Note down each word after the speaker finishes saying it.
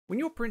When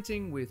you're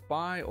printing with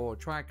bi or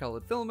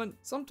tricolored filament,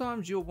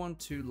 sometimes you'll want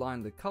to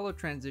line the color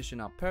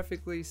transition up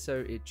perfectly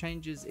so it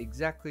changes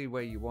exactly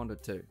where you want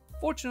it to.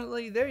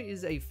 Fortunately, there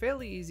is a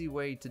fairly easy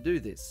way to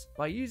do this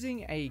by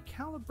using a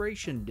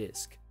calibration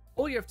disc.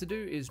 All you have to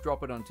do is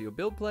drop it onto your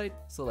build plate,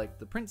 select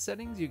the print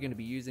settings you're going to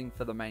be using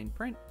for the main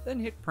print, then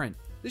hit print.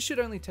 This should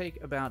only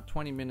take about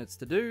 20 minutes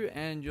to do,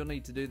 and you'll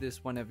need to do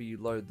this whenever you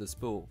load the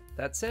spool.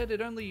 That said,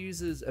 it only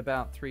uses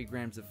about 3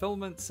 grams of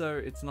filament, so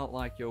it's not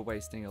like you're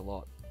wasting a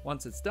lot.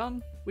 Once it's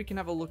done, we can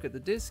have a look at the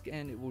disc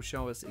and it will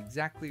show us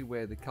exactly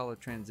where the color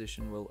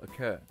transition will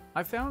occur.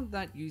 I found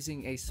that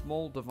using a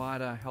small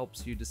divider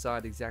helps you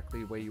decide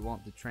exactly where you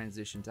want the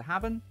transition to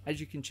happen, as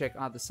you can check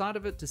either side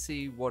of it to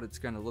see what it's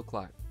going to look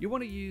like. You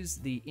want to use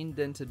the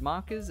indented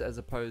markers as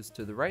opposed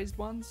to the raised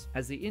ones,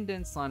 as the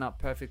indents line up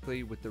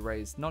perfectly with the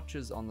raised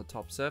notches on the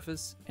top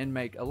surface and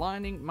make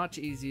aligning much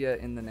easier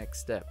in the next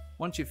step.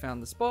 Once you've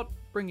found the spot,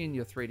 bring in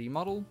your 3D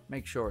model,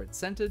 make sure it's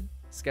centered,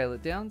 scale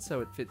it down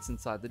so it fits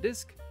inside the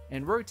disc,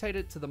 and rotate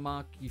it to the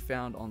mark you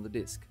found on the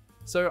disc.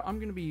 So I'm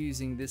going to be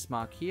using this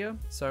mark here,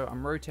 so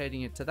I'm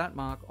rotating it to that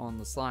mark on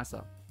the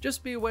slicer.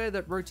 Just be aware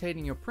that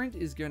rotating your print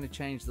is going to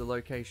change the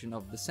location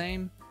of the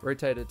seam.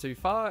 Rotate it too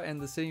far and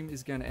the seam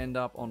is going to end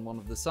up on one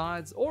of the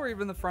sides or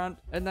even the front,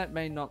 and that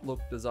may not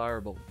look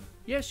desirable.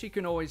 Yes, you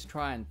can always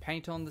try and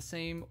paint on the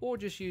seam or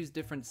just use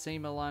different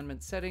seam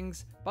alignment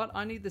settings, but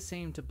I need the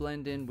seam to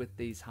blend in with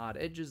these hard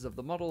edges of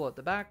the model at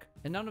the back,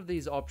 and none of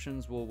these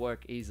options will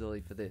work easily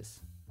for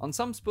this. On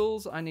some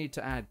spools, I need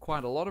to add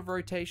quite a lot of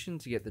rotation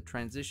to get the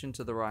transition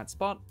to the right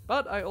spot,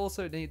 but I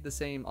also need the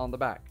seam on the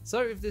back.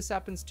 So if this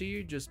happens to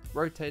you, just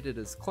rotate it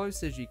as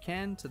close as you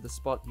can to the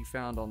spot you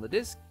found on the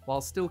disc, while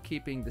still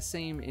keeping the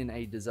seam in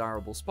a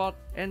desirable spot,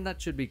 and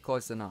that should be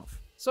close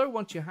enough. So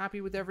once you're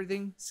happy with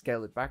everything,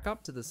 scale it back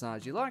up to the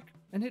size you like,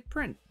 and hit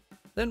print.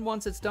 Then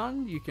once it's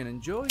done, you can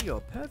enjoy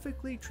your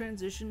perfectly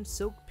transitioned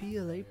silk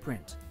PLA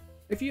print.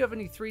 If you have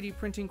any 3D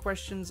printing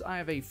questions, I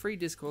have a free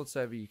Discord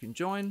server you can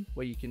join,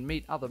 where you can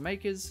meet other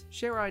makers,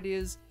 share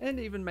ideas, and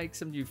even make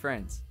some new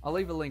friends. I'll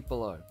leave a link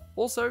below.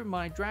 Also,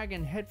 my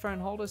Dragon headphone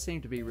holder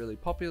seemed to be really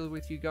popular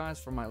with you guys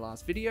from my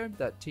last video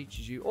that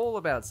teaches you all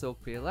about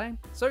silk PLA,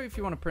 so if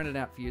you want to print it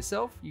out for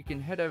yourself, you can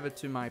head over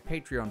to my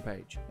Patreon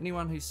page.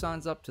 Anyone who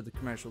signs up to the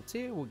commercial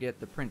tier will get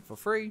the print for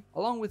free,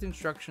 along with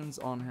instructions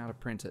on how to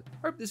print it.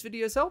 Hope this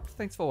video's helped,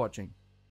 thanks for watching.